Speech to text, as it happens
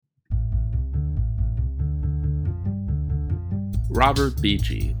Robert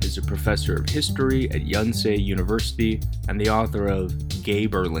Beachy is a professor of history at Yonsei University and the author of Gay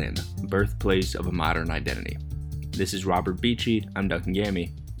Berlin, Birthplace of a Modern Identity. This is Robert Beachy. I'm Duncan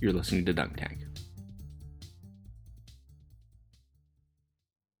Gammy. You're listening to Dunk Tank.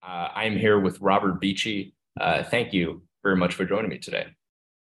 I'm here with Robert Beachy. Thank you very much for joining me today.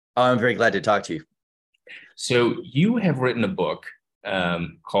 I'm very glad to talk to you. So you have written a book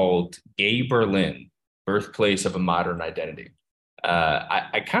called Gay Berlin, Birthplace of a Modern Identity.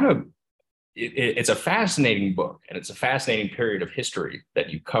 It's a fascinating book, and it's a fascinating period of history that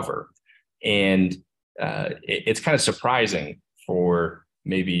you cover. And it's kind of surprising for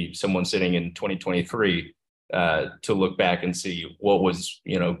maybe someone sitting in 2023 to look back and see what was,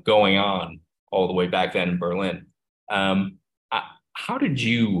 going on all the way back then in Berlin. How did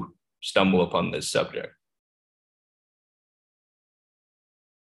you stumble upon this subject?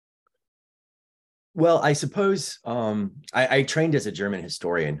 Well, I suppose I trained as a German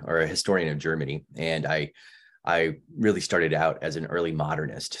historian or a historian of Germany, and I really started out as an early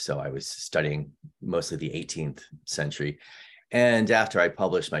modernist. So I was studying mostly the 18th century. And after I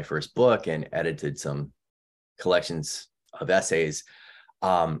published my first book and edited some collections of essays,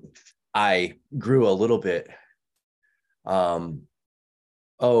 I grew a little bit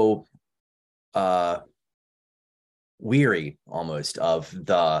weary almost of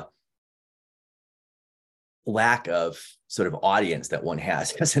the lack of sort of audience that one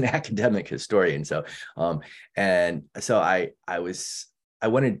has as an academic historian. So, I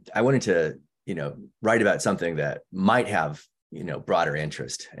wanted to, write about something that might have, broader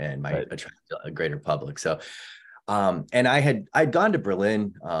interest and might attract a greater public. So, and I'd gone to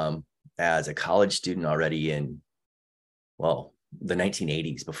Berlin as a college student already in, the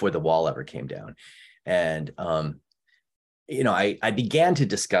 1980s, before the wall ever came down. And, I began to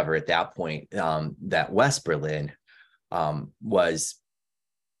discover at that point that West Berlin was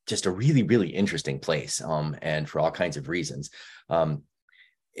just a really, really interesting place, and for all kinds of reasons.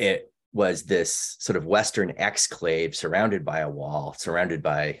 It was this sort of Western exclave surrounded by a wall, surrounded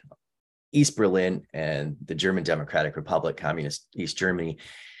by East Berlin and the German Democratic Republic, Communist East Germany.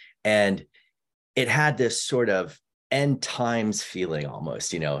 And it had this sort of end times feeling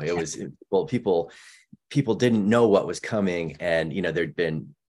almost, it was, people didn't know what was coming, and there'd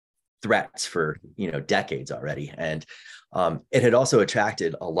been threats for decades already, and it had also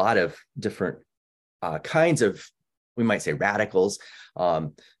attracted a lot of different kinds of, we might say, radicals.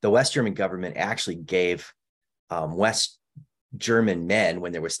 The West German government actually gave West German men,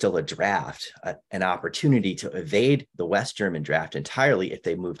 when there was still a draft, an opportunity to evade the West German draft entirely if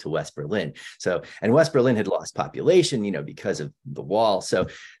they moved to West Berlin. So, and West Berlin had lost population, because of the wall. So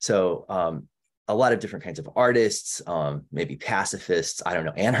a lot of different kinds of artists, maybe pacifists,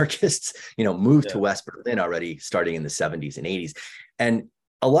 anarchists, moved to West Berlin already starting in the 70s and 80s. And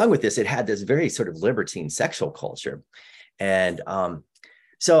along with this, it had this very sort of libertine sexual culture. And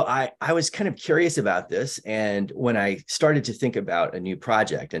so I was kind of curious about this. And when I started to think about a new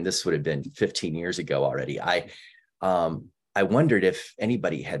project, and this would have been 15 years ago already, I wondered if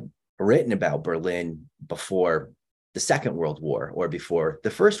anybody had written about Berlin before the Second World War or before the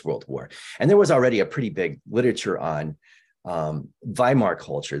First World War. And there was already a pretty big literature on Weimar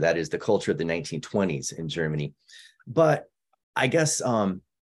culture, that is the culture of the 1920s in Germany. But I guess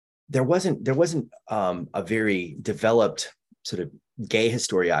there wasn't a very developed sort of gay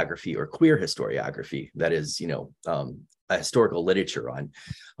historiography or queer historiography, that is, a historical literature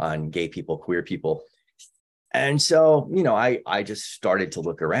on gay people, queer people. And so, I just started to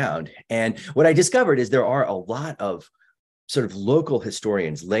look around. And what I discovered is there are a lot of sort of local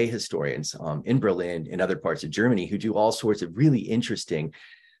historians, lay historians in Berlin and other parts of Germany who do all sorts of really interesting,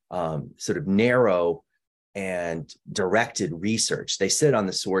 sort of narrow and directed research. They sit on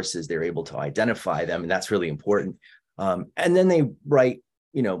the sources, they're able to identify them, and that's really important. And then they write,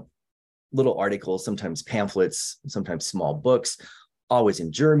 little articles, sometimes pamphlets, sometimes small books, always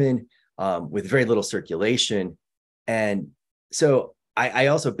in German, with very little circulation. And so I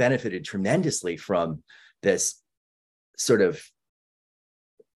also benefited tremendously from this sort of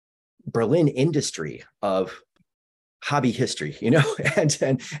Berlin industry of hobby history, and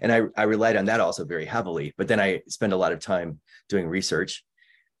I relied on that also very heavily. But then I spent a lot of time doing research.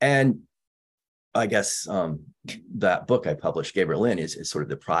 And I guess that book I published, Gay Berlin, is sort of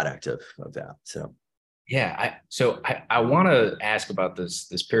the product of that. So. Yeah, I want to ask about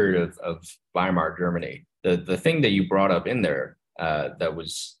this period of Weimar Germany. The thing that you brought up in there that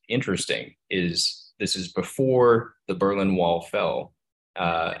was interesting is this is before the Berlin Wall fell,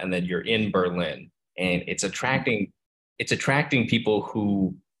 and then you're in Berlin, and it's attracting people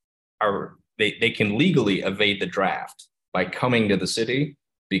who are they can legally evade the draft. by coming to the city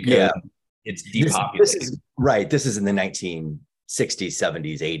because Yeah. it's This depopulated. is right. This is in the 1960s,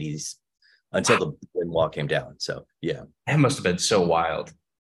 70s, 80s until the Berlin Wall came down. So yeah. That must have been so wild.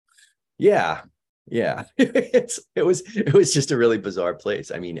 Yeah. Yeah. It was just a really bizarre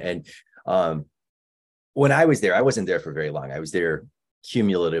place. I mean, and um when I was there, I wasn't there for very long. I was there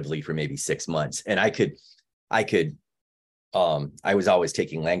cumulatively for maybe 6 months. And I was always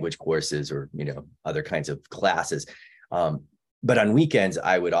taking language courses or, other kinds of classes. But on weekends,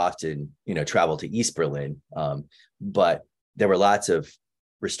 I would often, travel to East Berlin. But there were lots of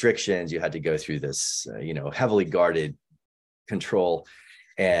restrictions. You had to go through this, heavily guarded control.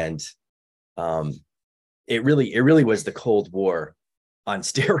 And it really was the Cold War on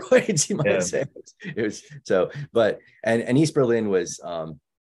steroids, you might say. It was so, but and East Berlin was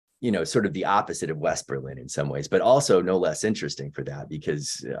sort of the opposite of West Berlin in some ways, but also no less interesting for that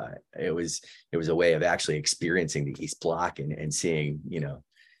because it was a way of actually experiencing the East Bloc and seeing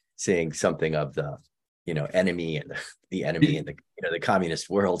something of the enemy and the enemy and the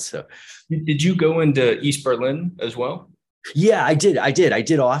communist world. So Did you go into East Berlin as well? yeah, I did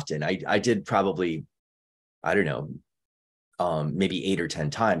often. I did probably, I don't know, maybe 8 or 10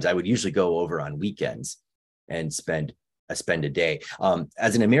 times. I would usually go over on weekends and spend a day.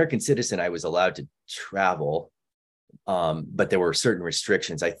 As an American citizen, I was allowed to travel, but there were certain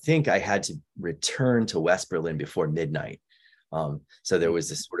restrictions. I think I had to return to West Berlin before midnight. So there was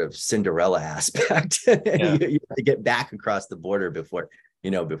this sort of Cinderella aspect. Yeah. You had to get back across the border before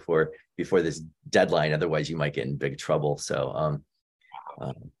this deadline. Otherwise, you might get in big trouble. So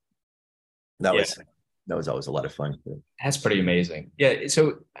that Yeah. was always a lot of fun. That's pretty amazing. Yeah.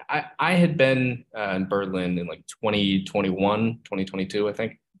 So I had been in Berlin in like 2021, 2022, I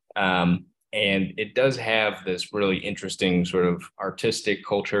think. And it does have this really interesting sort of artistic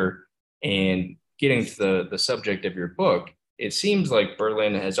culture. And getting to the subject of your book, it seems like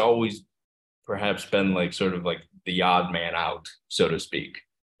Berlin has always perhaps been like sort of like the odd man out, so to speak.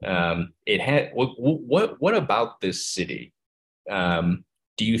 It had what about this city?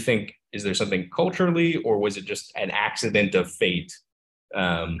 Do you think is there something culturally, or was it just an accident of fate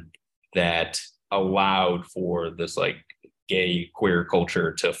that allowed for this like gay queer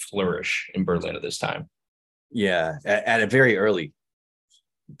culture to flourish in Berlin at this time? Yeah, at a very early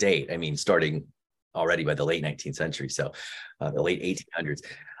date. I mean, starting already by the late 19th century, so the late 1800s.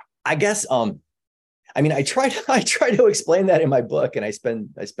 I guess. I mean, I try to explain that in my book, and I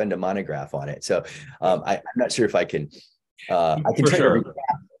spend a monograph on it. So I'm not sure if I can. I can For try sure. to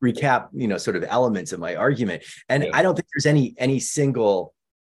recap, sort of elements of my argument. And Yeah. I don't think there's any single,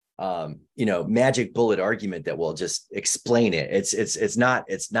 magic bullet argument that will just explain it. It's not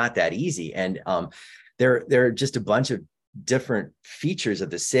that easy. And there are just a bunch of different features of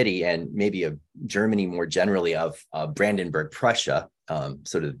the city and maybe of Germany more generally, of Brandenburg, Prussia,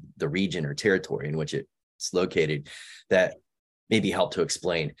 sort of the region or territory in which it's located, that maybe help to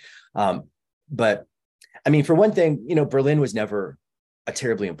explain. But I mean, for one thing, Berlin was never a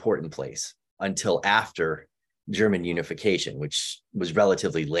terribly important place until after German unification, which was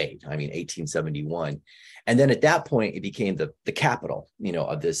relatively late. I mean, 1871. And then at that point, it became the capital,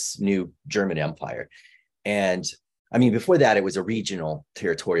 of this new German empire. And I mean, before that, it was a regional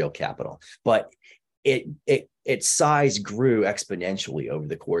territorial capital, but its size grew exponentially over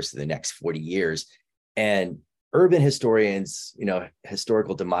the course of the next 40 years. And urban historians,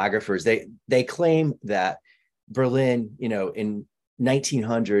 historical demographers, they claim that Berlin, in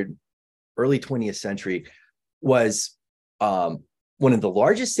 1900, early 20th century, was one of the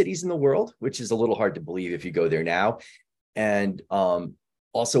largest cities in the world, which is a little hard to believe if you go there now, and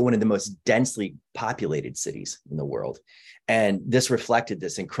also one of the most densely populated cities in the world. And this reflected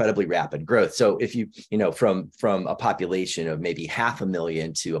this incredibly rapid growth. So if you, from a population of maybe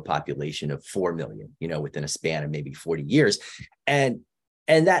 500,000 to a population of 4 million, within a span of maybe 40 years. And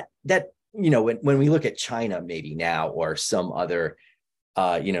that, when we look at China maybe now, or some other,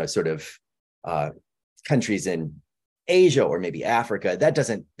 sort of countries in Asia or maybe Africa, that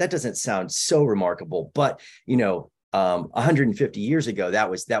doesn't sound so remarkable, but, 150 years ago, that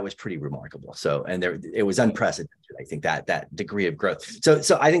was pretty remarkable. So, and it was unprecedented. I think that degree of growth.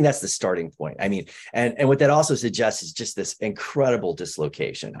 So I think that's the starting point. I mean, and what that also suggests is just this incredible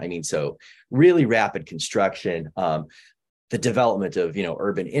dislocation. I mean, so really rapid construction, the development of,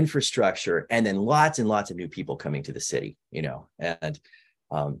 urban infrastructure, and then lots and lots of new people coming to the city, and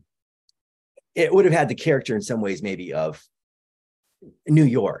it would have had the character in some ways maybe of New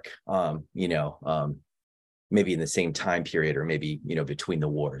York, maybe in the same time period, or maybe, between the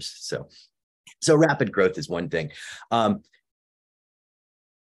wars. So rapid growth is one thing.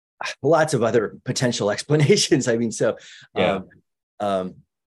 lots of other potential explanations. I mean, so Yeah. um,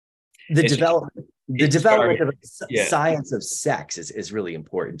 the It's development the it development started. of Yeah. science of sex is really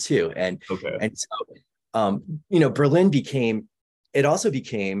important too. Okay. And so Berlin became, it also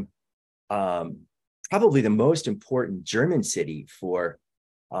became um, probably the most important German city for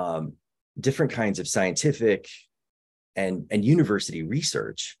um, different kinds of scientific and university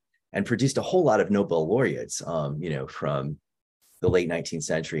research, and produced a whole lot of Nobel laureates, from the late 19th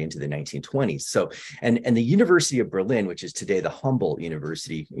century into the 1920s. So, and the University of Berlin, which is today the Humboldt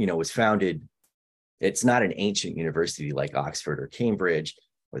University, was founded. It's not an ancient university like Oxford or Cambridge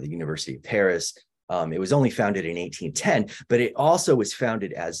or the University of Paris. It was only founded in 1810, but it also was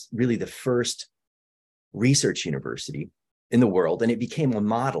founded as really the first research university in the world, and it became a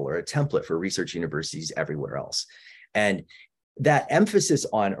model or a template for research universities everywhere else. And that emphasis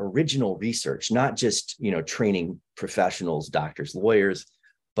on original research, not just training professionals, doctors, lawyers,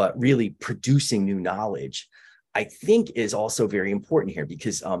 but really producing new knowledge, I think is also very important here,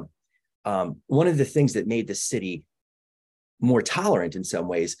 because one of the things that made the city more tolerant in some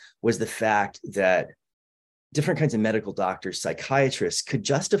ways was the fact that different kinds of medical doctors, psychiatrists could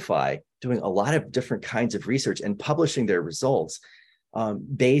justify doing a lot of different kinds of research and publishing their results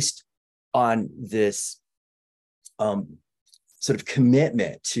based on this sort of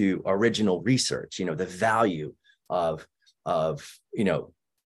commitment to original research, the value of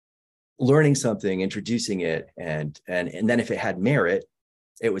learning something, introducing it, and then if it had merit,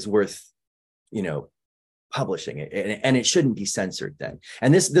 it was worth publishing it, and it shouldn't be censored then.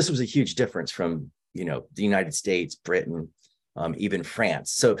 And this was a huge difference from the United States, Britain, even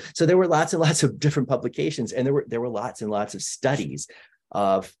France. So there were lots and lots of different publications, and there were lots and lots of studies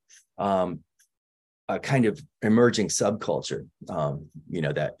of a kind of emerging subculture,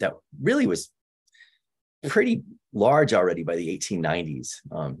 that really was pretty large already by the 1890s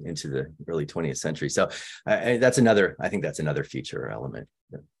into the early 20th century. So I think that's another feature or element.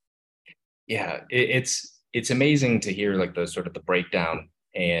 Yeah, it's amazing to hear like the sort of the breakdown,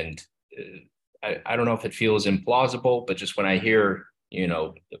 and I don't know if it feels implausible, but just when I hear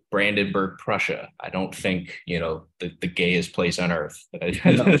Brandenburg, Prussia, I don't think the gayest place on earth.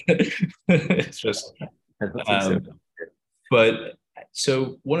 No. It's just I don't think so. But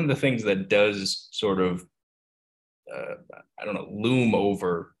so one of the things that does sort of I don't know, loom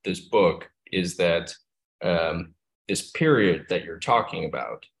over this book is that this period that you're talking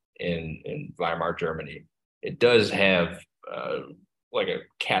about in Weimar, Germany, it does have like a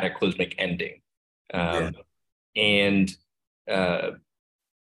cataclysmic ending. Yeah. And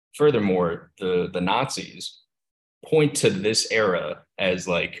furthermore, the Nazis point to this era as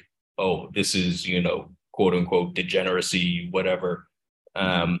like, oh, this is, quote unquote, degeneracy, whatever.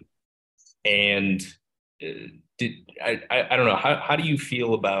 And did I don't know, how do you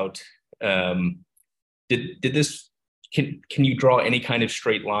feel about did this, can you draw any kind of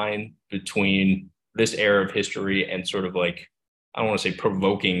straight line between this era of history and sort of like, I don't want to say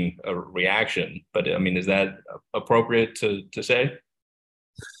provoking a reaction, but I mean, is that appropriate to say?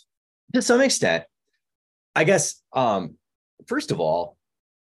 To some extent, I guess. First of all,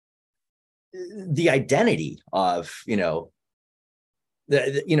 the identity of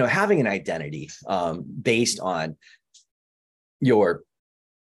having an identity based on your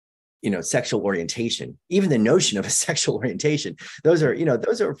sexual orientation, even the notion of a sexual orientation, those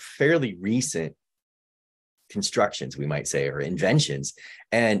are fairly recent constructions, we might say, or inventions.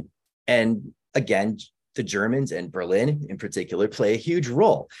 And again, the Germans and Berlin in particular play a huge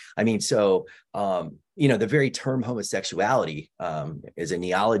role. I mean, so the very term homosexuality is a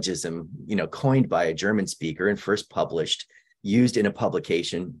neologism, coined by a German speaker and first published, used in a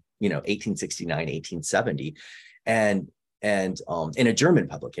publication, 1869, 1870, and in a German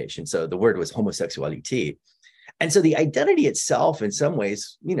publication. So the word was homosexuality. And so the identity itself, in some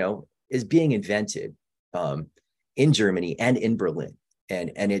ways, is being invented in Germany and in Berlin.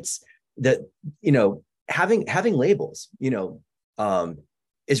 And it's that, having labels,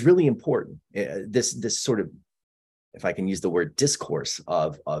 is really important. This sort of, if I can use the word, discourse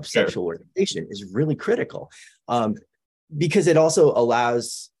of sexual orientation is really critical, because it also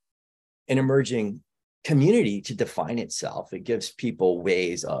allows an emerging community to define itself. It gives people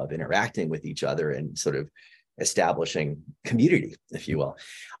ways of interacting with each other and sort of establishing community, if you will.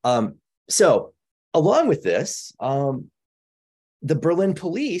 So along with this, the Berlin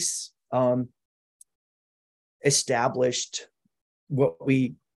police established what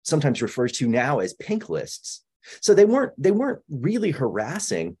we sometimes refer to now as pink lists. So they weren't really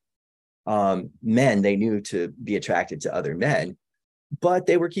harassing men they knew to be attracted to other men, but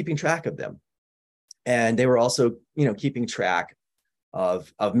they were keeping track of them. And they were also, keeping track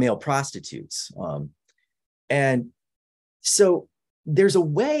of male prostitutes. And so there's a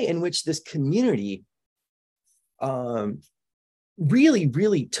way in which this community really,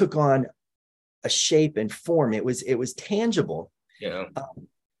 really took on a shape and form. It was tangible. Yeah.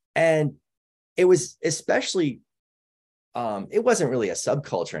 And it was especially, it wasn't really a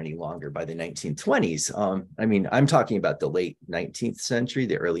subculture any longer by the 1920s. I mean, I'm talking about the late 19th century,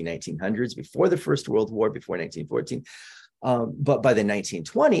 the early 1900s, before the First World War, before 1914. But by the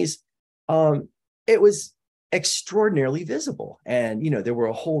 1920s, it was extraordinarily visible. And, there were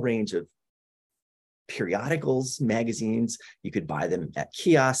a whole range of periodicals, magazines. You could buy them at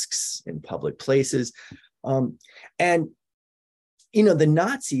kiosks in public places. And, the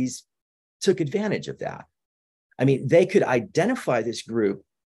Nazis took advantage of that. I mean, they could identify this group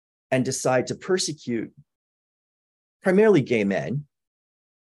and decide to persecute primarily gay men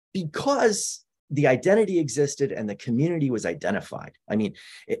because the identity existed and the community was identified. I mean,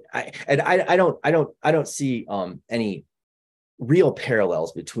 I don't see any real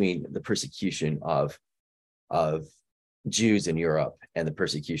parallels between the persecution of Jews in Europe and the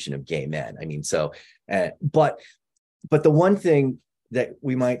persecution of gay men. I mean, so, but the one thing that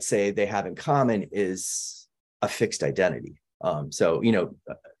we might say they have in common is a fixed identity. So,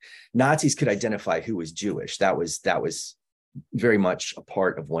 Nazis could identify who was Jewish. That was very much a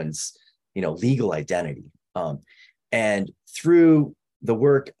part of one's, legal identity. And through the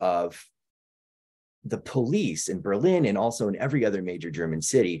work of the police in Berlin and also in every other major German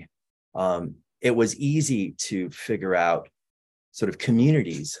city, it was easy to figure out sort of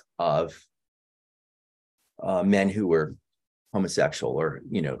communities of men who were homosexual or,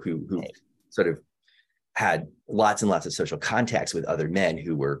 who sort of had lots and lots of social contacts with other men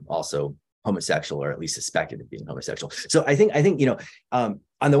who were also homosexual or at least suspected of being homosexual. So I think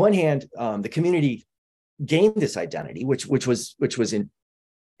on the one hand, the community gained this identity, which was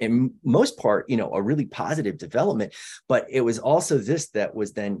in most part, a really positive development, but it was also this that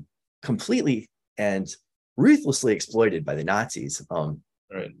was then completely and ruthlessly exploited by the Nazis,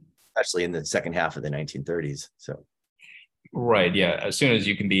 right, especially in the second half of the 1930s. So, right, yeah. As soon as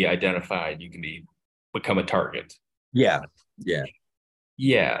you can be identified, you can become a target. Yeah. Yeah.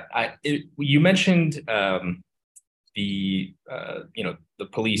 You mentioned the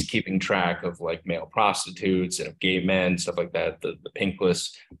police keeping track of like male prostitutes and of gay men, stuff like that, the pink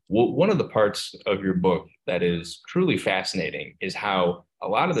list. One of the parts of your book that is truly fascinating is how a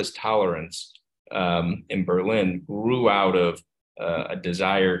lot of this tolerance in Berlin grew out of a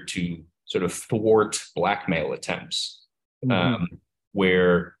desire to sort of thwart blackmail attempts,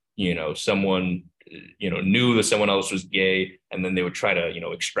 where someone knew that someone else was gay, and then they would try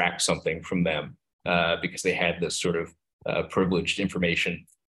to extract something from them because they had this sort of privileged information.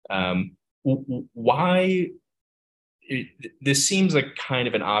 Why? This seems like kind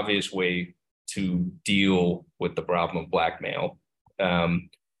of an obvious way to deal with the problem of blackmail.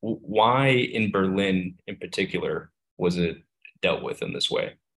 Why in Berlin in particular was it dealt with in this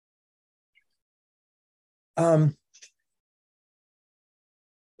way?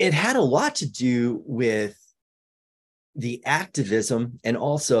 It had a lot to do with the activism and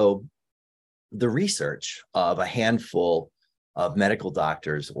also the research of a handful of medical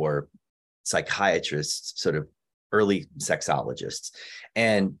doctors or psychiatrists, sort of early sexologists.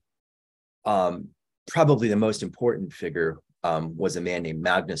 And probably the most important figure was a man named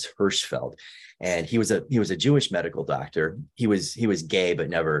Magnus Hirschfeld. And he was a Jewish medical doctor. He was gay, but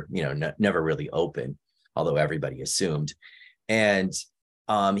never really open, although everybody assumed. And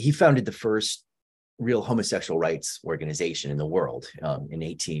he founded the first real homosexual rights organization in the world in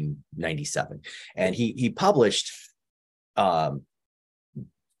 1897. And he published all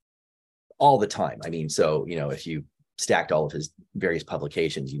the time. I mean, so, if you stacked all of his various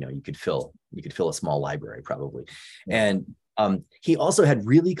publications, you could fill a small library probably. And he also had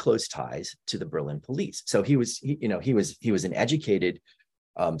really close ties to the Berlin police. So he was an educated,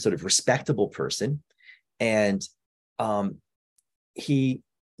 sort of respectable person. And he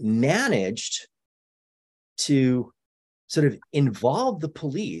managed to sort of involve the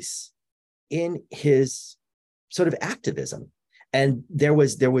police in his sort of activism. And there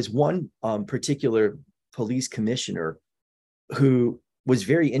was one particular police commissioner who was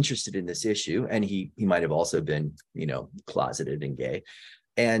very interested in this issue, and he might have also been, closeted and gay.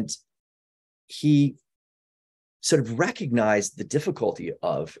 And he sort of recognized the difficulty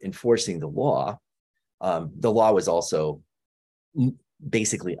of enforcing the law. The law was also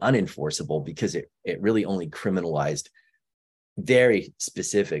basically unenforceable because it really only criminalized very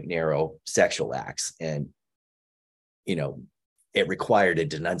specific, narrow sexual acts. And, it required a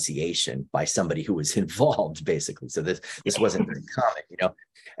denunciation by somebody who was involved, basically. So this wasn't very common, you know,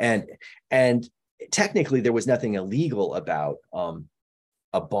 and technically there was nothing illegal about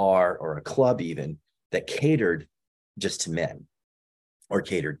a bar or a club even that catered just to men or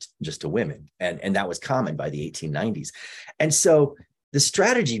catered just to women, and that was common by the 1890s. And so the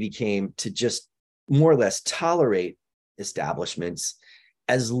strategy became to just more or less tolerate establishments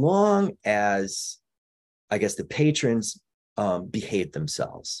as long as, I guess, the patrons behaved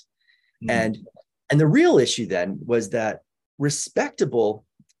themselves. And the real issue then was that respectable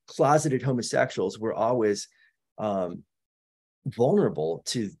closeted homosexuals were always vulnerable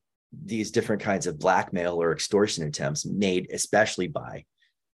to these different kinds of blackmail or extortion attempts made especially by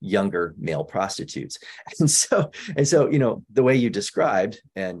younger male prostitutes. And so, you know, the way you described,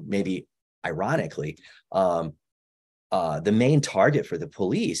 and maybe ironically, the main target for the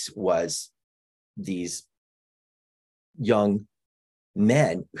police was these young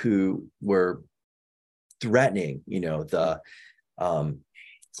men who were threatening, you know, the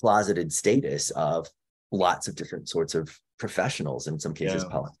closeted status of lots of different sorts of professionals, in some cases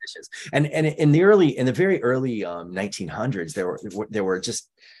politicians. And in the very early 1900s,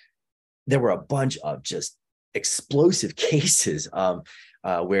 there were a bunch of just explosive cases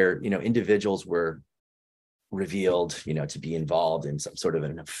where, you know, individuals were revealed, you know, to be involved in some sort of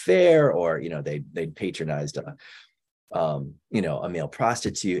an affair, or, you know, they'd patronized you know, a male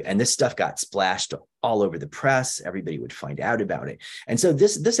prostitute, and this stuff got splashed all over the press. Everybody would find out about it. And so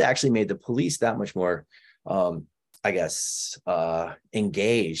this actually made the police that much more I guess,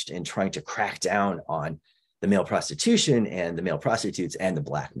 engaged in trying to crack down on the male prostitution and the male prostitutes and the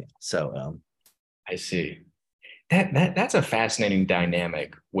blackmail. So I see. That's a fascinating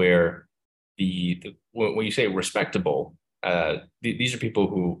dynamic where when you say respectable, these are people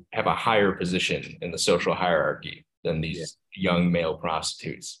who have a higher position in the social hierarchy than these young male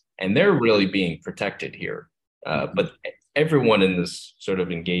prostitutes, and they're really being protected here. But everyone in this sort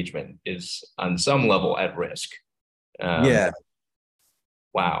of engagement is on some level at risk.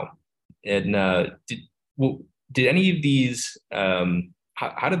 Wow. And did any of these?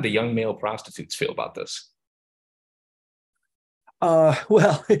 How did the young male prostitutes feel about this?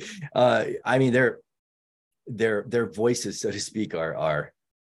 Well, I mean, their voices, so to speak, are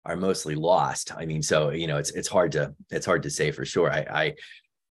mostly lost. I mean, so, you know, it's hard to say for sure.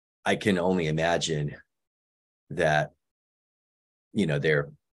 I can only imagine that, you know,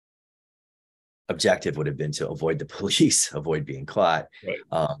 their objective would have been to avoid the police, avoid being caught.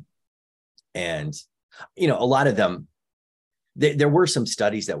 Right. And, you know, a lot of them, there were some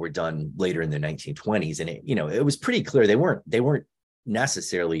studies that were done later in the 1920s, and it was pretty clear they weren't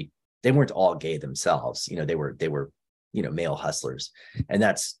all gay themselves. You know, they were, you know, male hustlers. And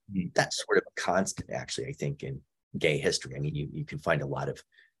that's sort of a constant, actually, I think, in gay history. I mean, you can find a lot of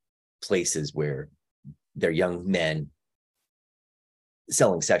places where they're young men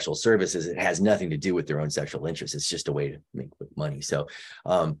selling sexual services. It has nothing to do with their own sexual interests. It's just a way to make money. So,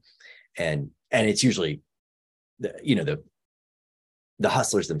 and it's usually, the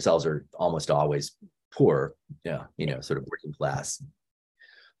hustlers themselves are almost always poor, you know, sort of working class.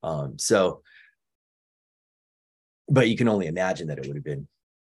 So, but you can only imagine that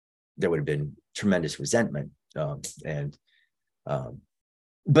there would have been tremendous resentment.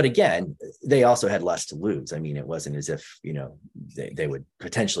 But again, they also had less to lose. I mean, it wasn't as if, you know, they would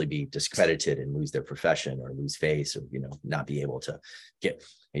potentially be discredited and lose their profession or lose face, or, you know, not be able to get,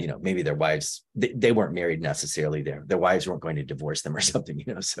 you know, maybe their wives, they weren't married necessarily. Their wives weren't going to divorce them or something,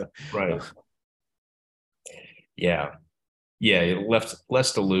 you know, so. Right. Yeah, left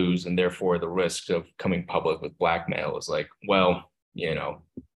less to lose, and therefore the risk of coming public with blackmail is like, well, you know,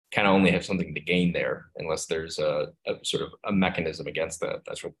 kind of only have something to gain there, unless there's a sort of a mechanism against that.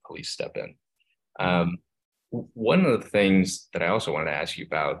 That's where the police step in. One of the things that I also wanted to ask you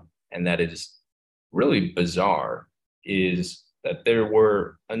about, and that is really bizarre, is that there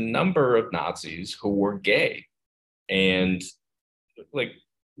were a number of Nazis who were gay, and like,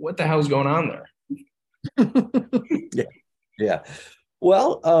 what the hell's going on there? Yeah.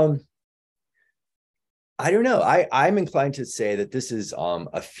 Well, I don't know. I'm inclined to say that this is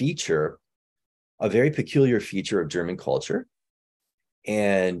a very peculiar feature of German culture,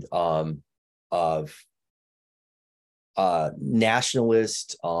 and of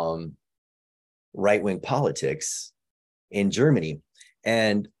nationalist right-wing politics in Germany.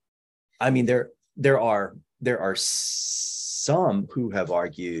 And I mean, there are some who have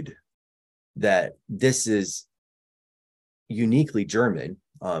argued that this is uniquely German,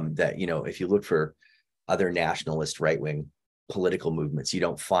 that, you know, if you look for other nationalist right-wing political movements. You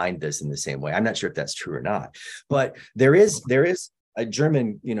don't find this in the same way. I'm not sure if that's true or not, but there is a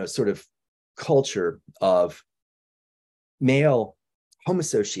German, sort of culture of male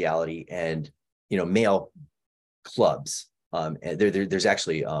homosexuality and, male clubs. And there's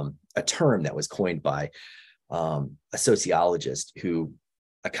actually a term that was coined by a sociologist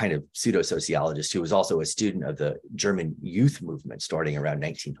a kind of pseudo-sociologist who was also a student of the German youth movement starting around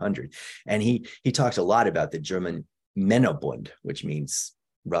 1900. And he talks a lot about the German Männerbund, which means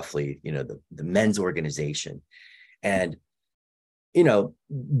roughly, the men's organization. And,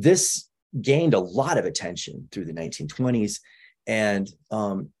 this gained a lot of attention through the 1920s. And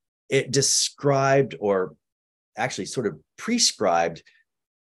it described, or actually sort of prescribed,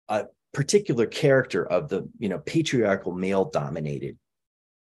 a particular character of the, patriarchal male-dominated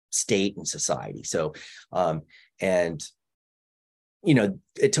state and society. So, it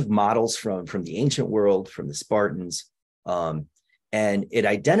took models from the ancient world, from the Spartans, and it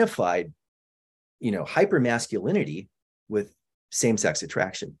identified, hypermasculinity with same-sex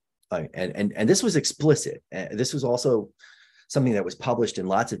attraction. And this was explicit. This was also something that was published in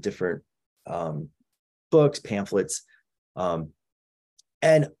lots of different books, pamphlets,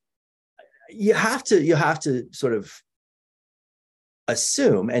 and you have to sort of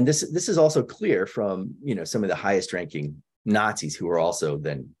assume, and this is also clear from some of the highest ranking Nazis who were also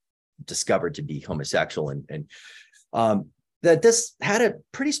then discovered to be homosexual, and that this had a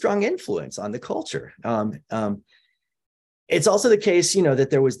pretty strong influence on the culture. It's also the case, that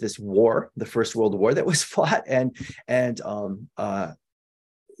there was this war, the First World War, that was fought, and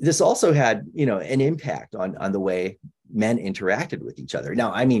this also had an impact on the way men interacted with each other.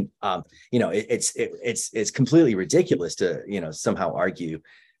 Now, I mean, it's completely ridiculous to somehow argue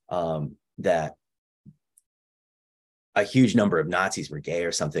that a huge number of Nazis were gay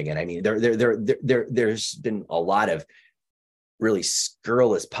or something. And I mean, there's been a lot of really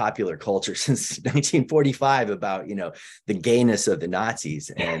scurrilous popular culture since 1945 about the gayness of the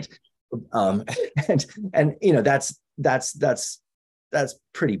Nazis, and that's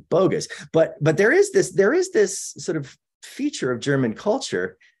pretty bogus. But there is this sort of feature of German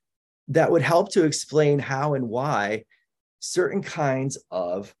culture that would help to explain how and why certain kinds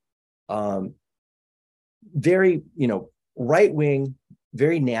of very right-wing,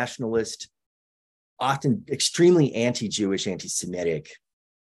 very nationalist, often extremely anti-Jewish, anti-Semitic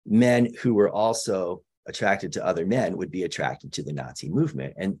men who were also attracted to other men would be attracted to the Nazi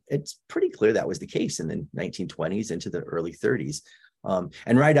movement. And it's pretty clear that was the case in the 1920s into the early 30s.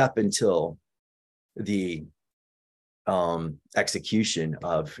 And right up until the execution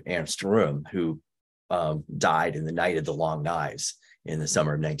of Ernst Röhm, who died in the Night of the Long Knives in the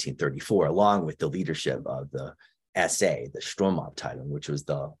summer of 1934, along with the leadership of the SA, the Sturmabteilung, which was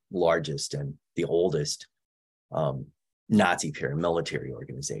the largest and the oldest Nazi paramilitary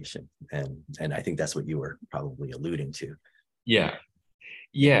organization. And I think that's what you were probably alluding to. Yeah.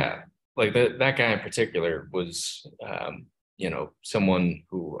 Like that guy in particular was, someone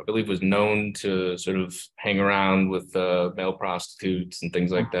who I believe was known to sort of hang around with male prostitutes and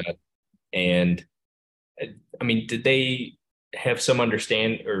things like that. And I mean, did they have some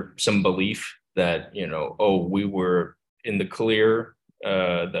understand or some belief that, we were in the clear,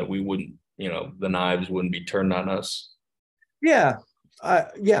 that we wouldn't, the knives wouldn't be turned on us? Yeah,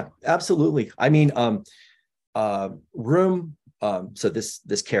 absolutely. I mean, Röhm, so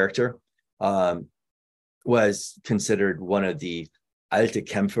this character was considered one of the alte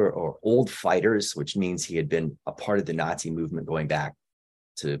Kämpfer, or old fighters, which means he had been a part of the Nazi movement going back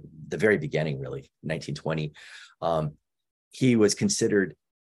to the very beginning, really, 1920. He was considered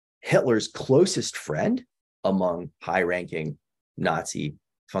Hitler's closest friend among high-ranking Nazi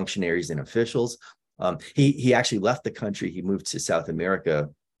functionaries and officials. He actually left the country. He moved to South America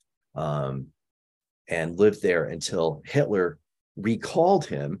and lived there until Hitler recalled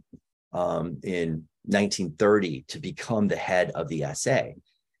him in 1930 to become the head of the SA.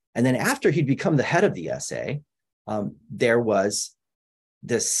 And then after he'd become the head of the SA, there was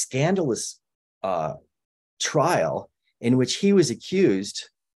this scandalous trial in which he was accused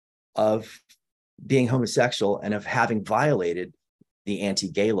of being homosexual and of having violated the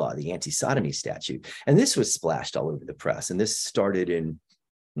anti-gay law, the anti-sodomy statute. And this was splashed all over the press. And this started in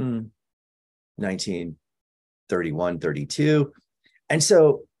 1931, 32. And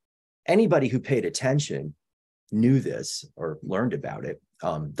so anybody who paid attention knew this or learned about it.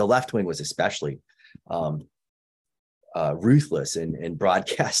 The left wing was especially ruthless in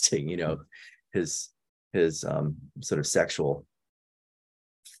broadcasting, his sort of sexual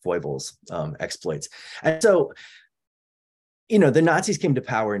foibles, exploits. And so, the Nazis came to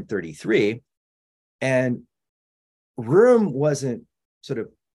power in 33, and Röhm wasn't sort of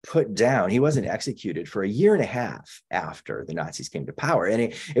put down. He wasn't executed for a year and a half after the Nazis came to power.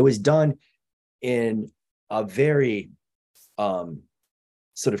 And it was done in a very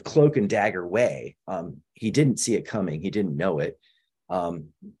sort of cloak and dagger way. He didn't see it coming. He didn't know it.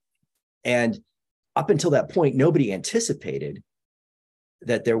 And up until that point, nobody anticipated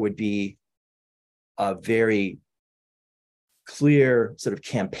that there would be a very clear sort of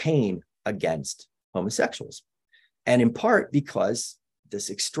campaign against homosexuals. And in part because this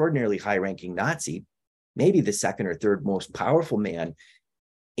extraordinarily high-ranking Nazi, maybe the second or third most powerful man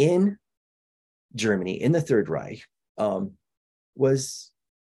in Germany, in the Third Reich, was,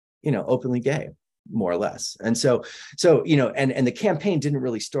 openly gay, more or less. And so, and the campaign didn't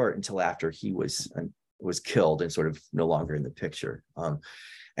really start until after he was killed and sort of no longer in the picture.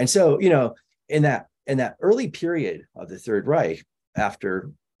 And so, in that early period of the Third Reich,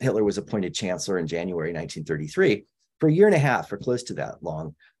 after Hitler was appointed chancellor in January 1933, for a year and a half, or close to that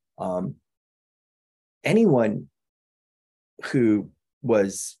long, anyone who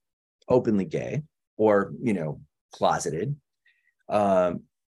was openly gay or, closeted,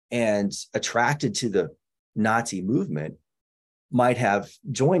 and attracted to the Nazi movement might have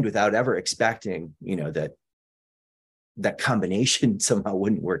joined without ever expecting, that combination somehow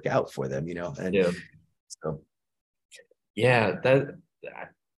wouldn't work out for them, And Yeah. so, Yeah,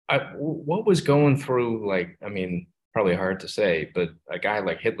 what was going through, probably hard to say, but a guy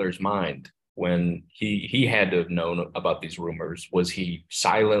like Hitler's mind when he had to have known about these rumors? Was he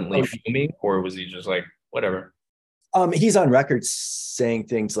silently fuming, or was he just like, whatever? He's on record saying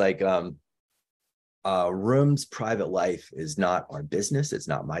things like, Röhm's private life is not our business. It's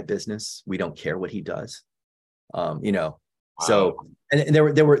not my business. We don't care what he does. Wow. So, and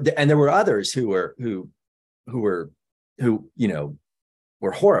there were others who were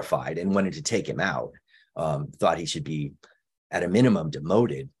horrified and wanted to take him out. Thought he should be at a minimum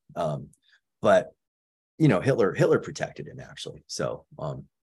demoted. But Hitler protected him, actually. So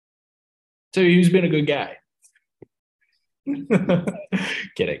he's been a good guy.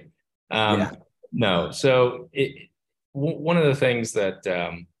 Kidding. Yeah. No. So one of the things that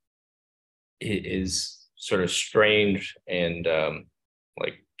is sort of strange and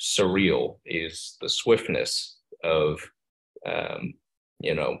surreal is the swiftness of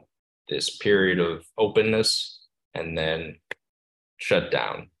this period of openness and then shut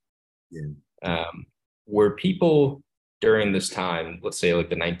down. Yeah. Were people during this time, let's say like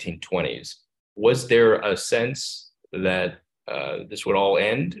the 1920s, was there a sense that this would all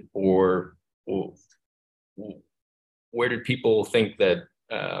end, or where did people think that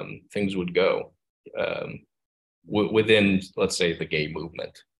things would go within, let's say, the gay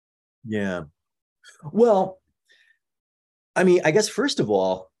movement? Yeah. Well, I mean, I guess first of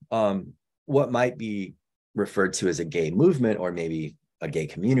all, what might be referred to as a gay movement or maybe a gay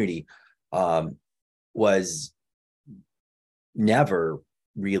community was never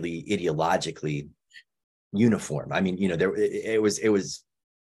really ideologically uniform. I mean, it was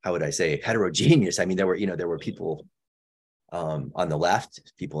how would I say, heterogeneous. I mean, there were people on the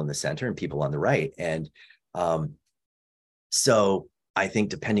left, people in the center, and people on the right. And so I think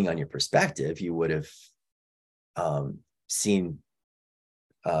depending on your perspective, you would have seen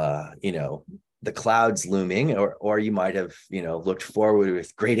the clouds looming, or you might have looked forward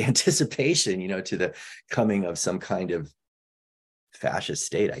with great anticipation to the coming of some kind of fascist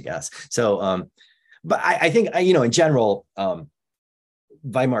state, I guess. So but I think in general,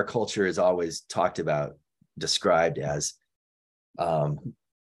 Weimar culture is always described as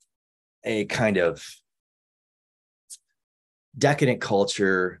a kind of decadent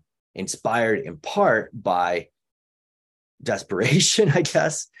culture inspired in part by desperation, I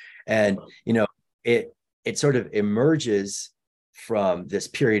guess. And, it sort of emerges from this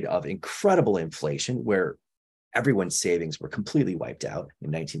period of incredible inflation where everyone's savings were completely wiped out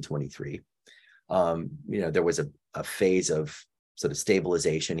in 1923. There was a phase of sort of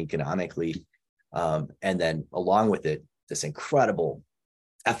stabilization economically. And then along with it, this incredible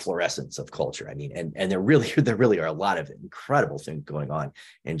efflorescence of culture. I mean, and there really are a lot of incredible things going on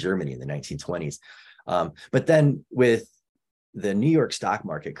in Germany in the 1920s. But then with the New York stock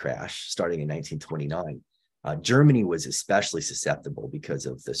market crash starting in 1929, Germany was especially susceptible because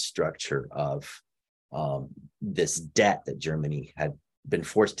of the structure of this debt that Germany had been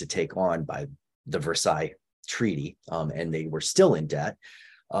forced to take on by the Versailles Treaty. And they were still in debt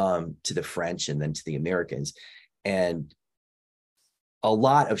to the French and then to the Americans. And a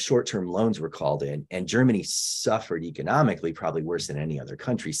lot of short-term loans were called in, and Germany suffered economically, probably worse than any other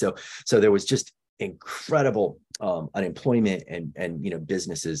country. So there was just incredible unemployment, and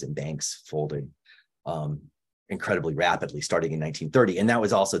businesses and banks folded. incredibly rapidly starting in 1930. And that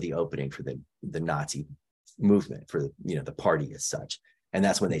was also the opening for the Nazi movement, for the party as such. And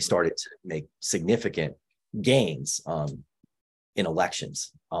that's when they started to make significant gains in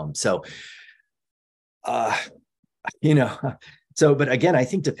elections. But again, I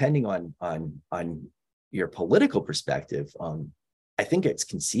think depending on your political perspective, I think it's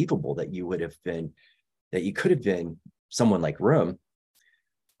conceivable that you could have been someone like Room,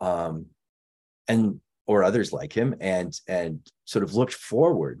 or others like him, and sort of looked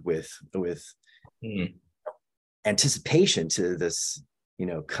forward with anticipation to this,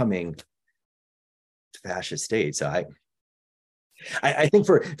 coming fascist state. So I think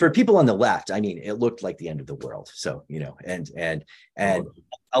for people on the left, I mean, it looked like the end of the world. So, and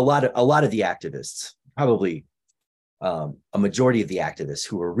a lot of the activists, probably a majority of the activists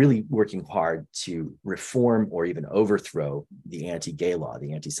who were really working hard to reform or even overthrow the anti-gay law,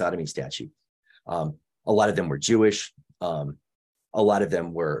 the anti-sodomy statute. A lot of them were Jewish. A lot of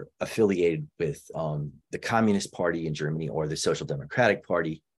them were affiliated with the Communist Party in Germany or the Social Democratic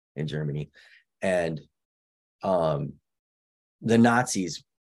Party in Germany. And the Nazis,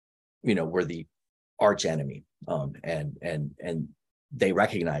 were the arch enemy. And they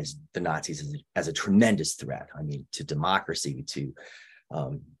recognized the Nazis as a tremendous threat. I mean, to democracy, to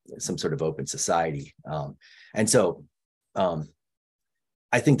some sort of open society. And so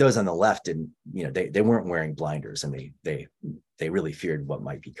I think those on the left didn't, they weren't wearing blinders, and they really feared what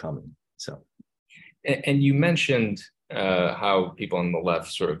might be coming. So, and you mentioned how people on the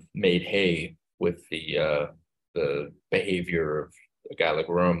left sort of made hay with the behavior of a guy like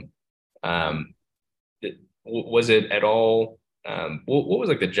Rome. Was it at all? What was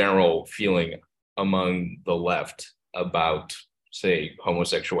like the general feeling among the left about, say,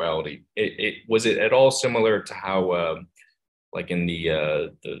 homosexuality? Was it at all similar to how, like in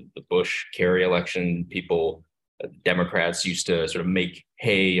the Bush Kerry election, Democrats used to sort of make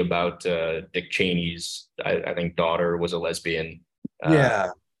hay about Dick Cheney's, I think, daughter was a lesbian. Yeah.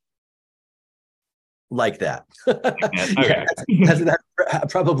 Like that. Okay.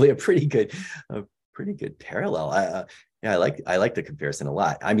 That's probably a pretty good parallel. I like the comparison a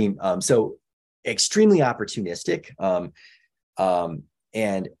lot. I mean, so extremely opportunistic,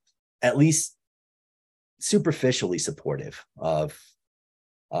 and at least superficially supportive of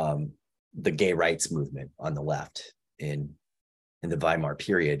the gay rights movement on the left in the Weimar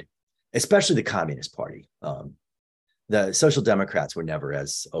period, especially the Communist Party. The Social Democrats were never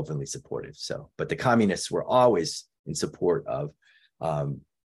as openly supportive. But the communists were always in support of a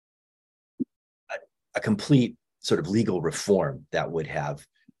complete sort of legal reform that would have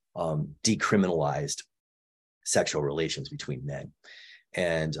decriminalized sexual relations between men.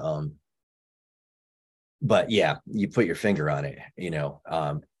 And but yeah, you put your finger on it.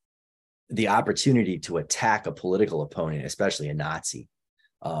 The opportunity to attack a political opponent, especially a Nazi,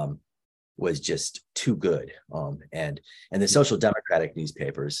 was just too good. And the Social Democratic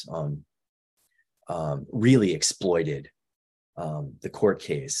newspapers really exploited the court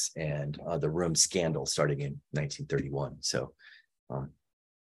case and the Rome scandal starting in 1931. So,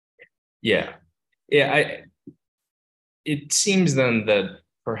 it seems then that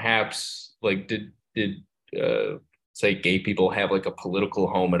perhaps, like, did say gay people have like a political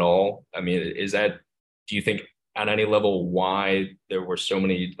home at all? I mean, do you think on any level why there were so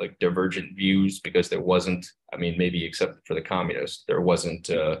many like divergent views? Because there wasn't, I mean, maybe except for the communists, there wasn't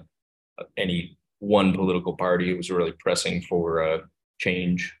any one political party who was really pressing for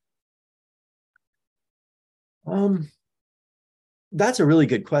change. That's a really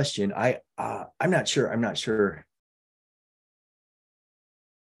good question. I'm not sure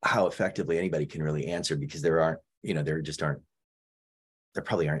how effectively anybody can really answer, because there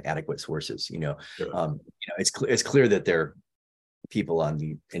probably aren't adequate sources. Sure. It's clear that there are people on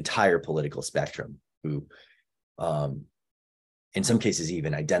the entire political spectrum who, in some cases,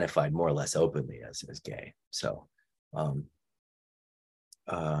 even identified more or less openly as gay. So,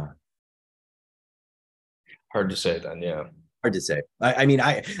 hard to say then. Yeah, hard to say. I mean,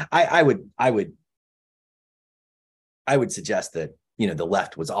 I would suggest that the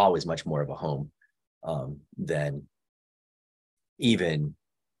left was always much more of a home than even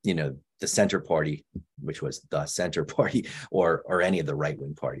the Center Party, which was the Center Party, or any of the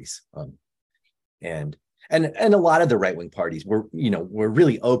right-wing parties. And a lot of the right-wing parties were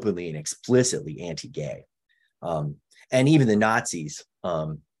really openly and explicitly anti-gay. And even the Nazis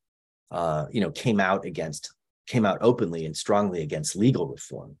came out openly and strongly against legal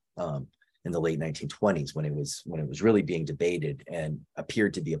reform in the late 1920s, when it was really being debated and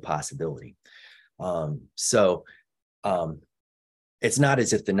appeared to be a possibility. It's not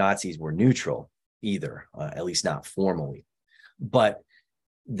as if the Nazis were neutral. either, at least not formally. But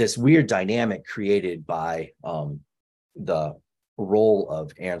this weird dynamic created by the role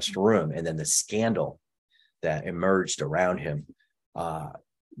of Ernst Röhm and then the scandal that emerged around him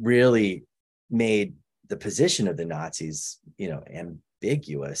really made the position of the Nazis,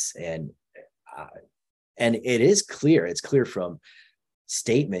 ambiguous. And it is clear. It's clear from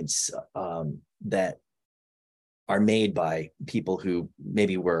statements that are made by people who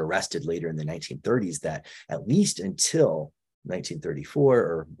maybe were arrested later in the 1930s that at least until 1934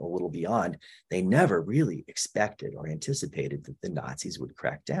 or a little beyond, they never really expected or anticipated that the Nazis would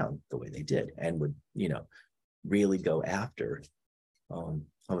crack down the way they did and would, really go after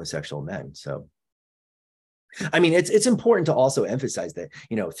homosexual men. So, I mean, it's important to also emphasize that,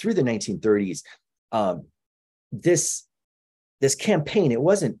 through the 1930s, this campaign, it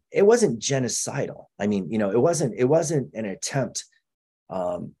wasn't genocidal. I mean, it wasn't an attempt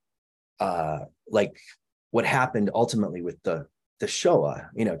like what happened ultimately with the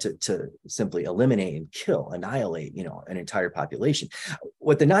Shoah, to simply eliminate and annihilate, an entire population.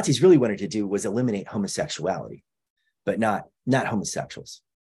 What the Nazis really wanted to do was eliminate homosexuality, but not homosexuals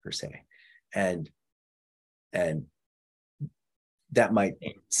per se. And that might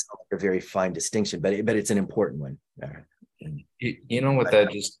sound like a very fine distinction, but it's an important one. You know what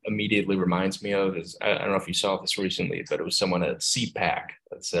that just immediately reminds me of is, I don't know if you saw this recently, but it was someone at CPAC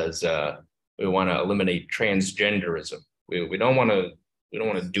that says we want to eliminate transgenderism. We don't want to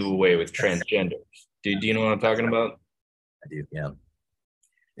do away with transgender. Do you know what I'm talking about? I do. Yeah,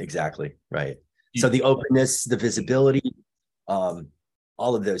 exactly. Right. So the openness, the visibility, all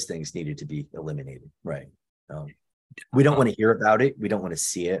of those things needed to be eliminated. Right. We don't want to hear about it. We don't want to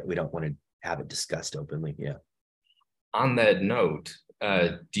see it. We don't want to have it discussed openly. Yeah. On that note,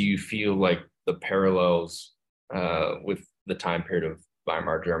 do you feel like the parallels with the time period of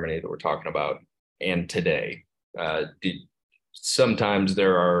Weimar Germany that we're talking about and today, sometimes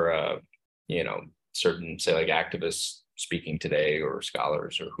there are, certain, say, like activists speaking today or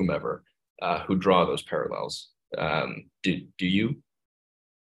scholars or whomever who draw those parallels. Do you?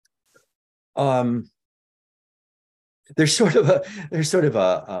 There's sort of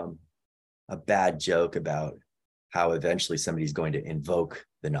a bad joke about how eventually somebody's going to invoke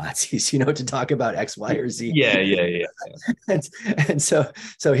the Nazis, to talk about X, Y, or Z. Yeah. and so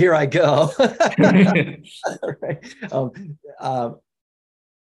here I go. Right.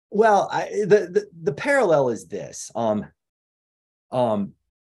 Well, the parallel is this.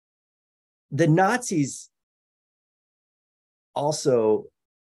 The Nazis also,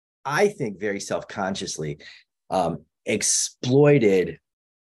 I think, very self-consciously exploited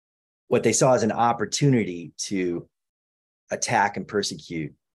what they saw as an opportunity to attack and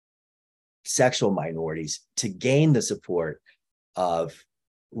persecute sexual minorities to gain the support of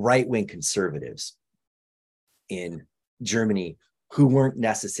right-wing conservatives in Germany who weren't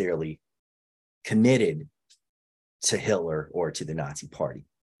necessarily committed to Hitler or to the Nazi Party.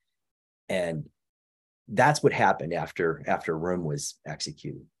 And that's what happened after Röhm was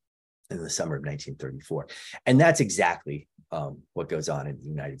executed in the summer of 1934. And that's exactly what goes on in the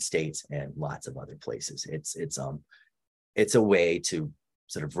United States and lots of other places. It's a way to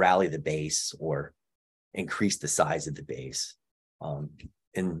sort of rally the base or increase the size of the base.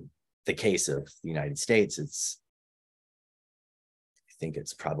 In the case of the United States, I think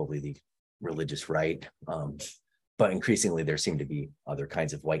it's probably the religious right, but increasingly there seem to be other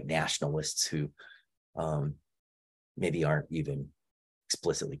kinds of white nationalists who maybe aren't even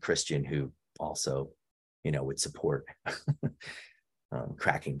explicitly Christian, who also, would support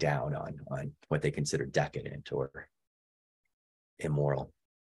cracking down on what they consider decadent or immoral.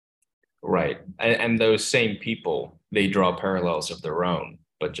 Right. And those same people, they draw parallels of their own,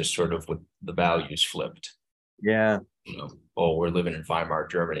 but just sort of with the values flipped. Yeah. We're living in Weimar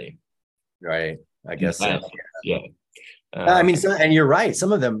Germany. Right. I guess so. Yeah. I mean, and you're right.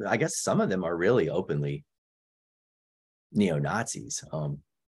 Some of them are really openly neo-Nazis.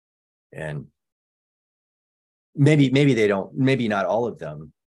 And maybe they don't, maybe not all of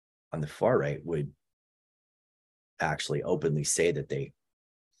them on the far right would actually openly say that they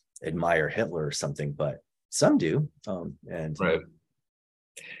admire Hitler or something, but some do. And right.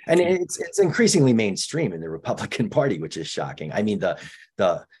 And it's increasingly mainstream in the Republican Party, which is shocking. I mean, the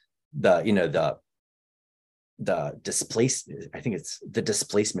displacement, I think it's the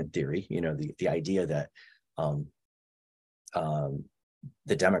displacement theory, the idea that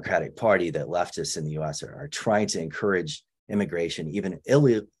the Democratic Party, that leftists in the US are trying to encourage immigration, even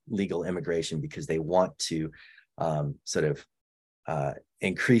illegal immigration, because they want to sort of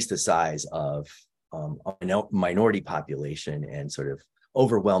increase the size of a minority population and sort of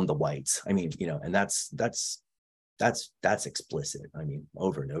overwhelm the whites. I mean, and that's explicit. I mean,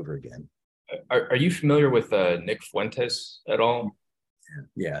 over and over again. Are you familiar with Nick Fuentes at all?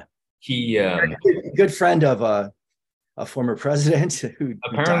 Yeah. He good friend of a former president who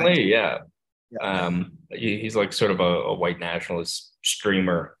apparently, yeah. Yeah. He's like sort of a white nationalist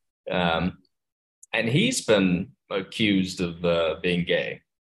streamer. And he's been accused of being gay.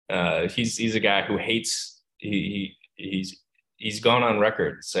 He's a guy who hates, he's gone on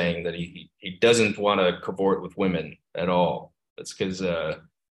record saying that he doesn't want to cavort with women at all. That's because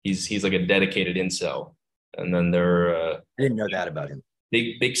he's like a dedicated incel. And then there I didn't know that about him.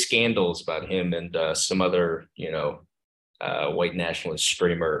 Big scandals about him and some other white nationalist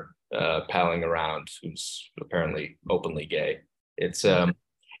streamer palling around who's apparently openly gay. It's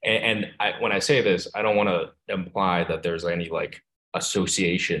when I say this, I don't want to imply that there's any like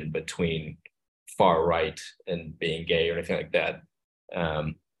association between far right and being gay or anything like that.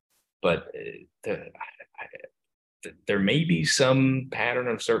 But there may be some pattern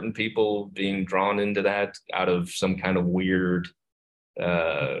of certain people being drawn into that out of some kind of weird,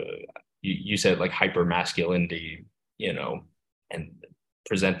 you said like hyper masculinity, and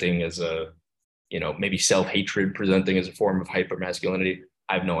presenting as a, maybe self-hatred presenting as a form of hyper masculinity.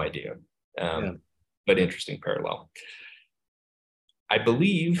 I have no idea. But interesting parallel. I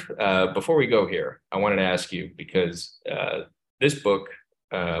believe before we go here, I wanted to ask you, because this book,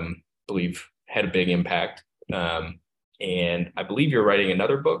 I believe, had a big impact. And I believe you're writing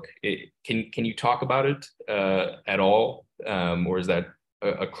another book. Can you talk about it at all? Or is that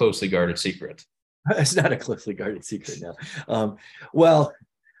a closely guarded secret? It's not a closely guarded secret now. Well,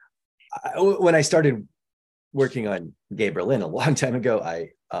 when I started working on Gay Berlin a long time ago,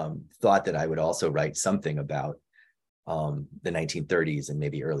 I thought that I would also write something about the 1930s and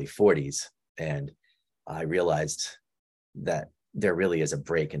maybe early 40s. And I realized that there really is a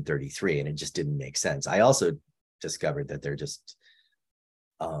break in 33, and it just didn't make sense. I also discovered that there are just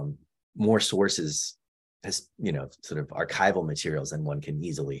more sources, as sort of archival materials than one can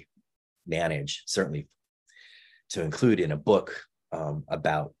easily manage, certainly to include in a book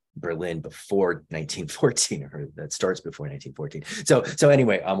about Berlin before 1914, or that starts before 1914. So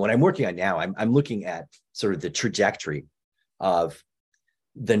anyway, what I'm working on now, I'm looking at sort of the trajectory of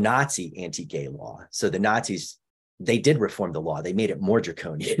the Nazi anti-gay law. So the Nazis, they did reform the law. They made it more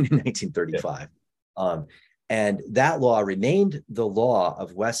draconian in 1935. Yeah. And that law remained the law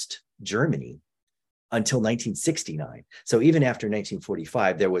of West Germany until 1969. So even after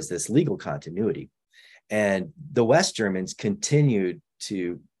 1945, there was this legal continuity. And the West Germans continued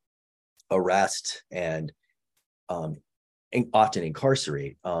to arrest and often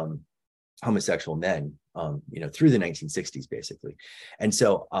incarcerate homosexual men, through the 1960s, basically. And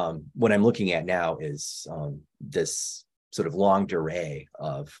so what I'm looking at now is this sort of longue durée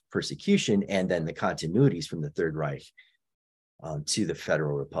of persecution, and then the continuities from the Third Reich to the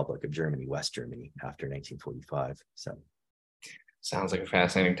Federal Republic of Germany, West Germany, after 1945. So, sounds like a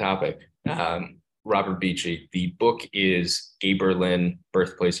fascinating topic. Robert Beachy, the book is Gay Berlin,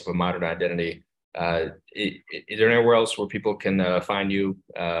 Birthplace of a Modern Identity. Is there anywhere else where people can find you?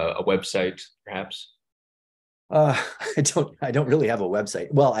 A website, perhaps? I don't really have a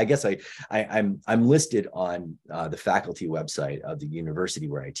website. Well, I guess I'm listed on the faculty website of the university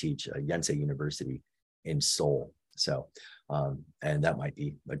where I teach, Yonsei University in Seoul. So, and that might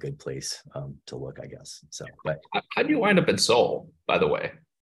be a good place to look, I guess. So, but how do you wind up in Seoul, by the way?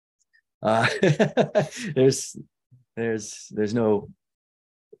 There's no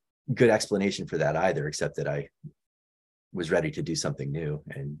good explanation for that either, except that I was ready to do something new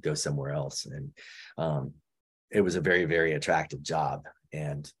and go somewhere else. And it was a very, very attractive job.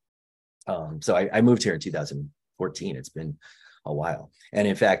 And so I moved here in 2014. It's been a while. And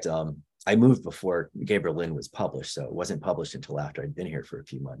in fact, I moved before Gay Berlin was published. So it wasn't published until after I'd been here for a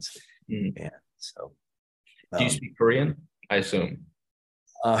few months. Mm-hmm. And so. Do you speak Korean, I assume?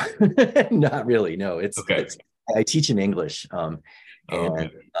 Not really. No, it's I teach in English.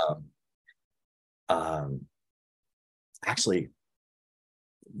 Actually,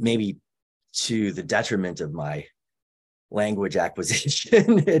 maybe to the detriment of my language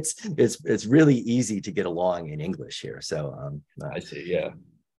acquisition, it's really easy to get along in English here. So I see. Yeah,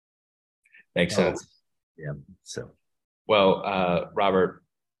 makes sense. Yeah. So, well, Robert,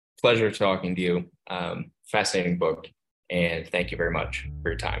 pleasure talking to you. Fascinating book, and thank you very much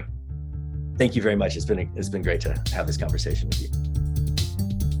for your time. Thank you very much. It's been great to have this conversation with you.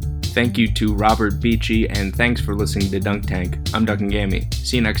 Thank you to Robert Beachy, and thanks for listening to Dunk Tank. I'm Duncan Gammy.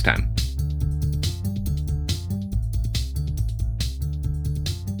 See you next time.